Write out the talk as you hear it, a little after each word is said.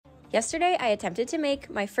Yesterday, I attempted to make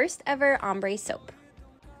my first ever ombre soap.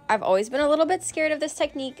 I've always been a little bit scared of this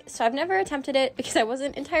technique, so I've never attempted it because I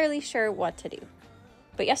wasn't entirely sure what to do.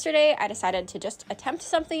 But yesterday, I decided to just attempt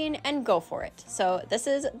something and go for it, so this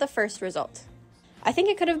is the first result. I think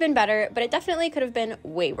it could have been better, but it definitely could have been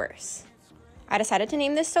way worse. I decided to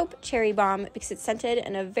name this soap Cherry Bomb because it's scented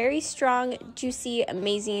in a very strong, juicy,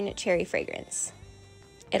 amazing cherry fragrance.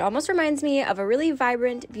 It almost reminds me of a really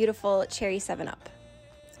vibrant, beautiful cherry 7-Up.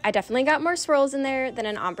 I definitely got more swirls in there than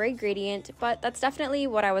an ombre gradient, but that's definitely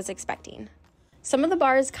what I was expecting. Some of the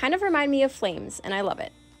bars kind of remind me of flames, and I love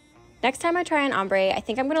it. Next time I try an ombre, I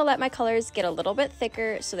think I'm going to let my colors get a little bit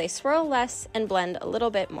thicker so they swirl less and blend a little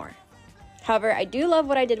bit more. However, I do love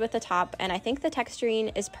what I did with the top, and I think the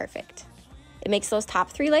texturing is perfect. It makes those top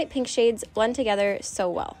 3 light pink shades blend together so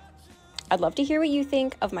well. I'd love to hear what you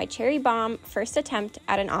think of my Cherry Bomb first attempt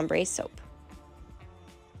at an ombre soap.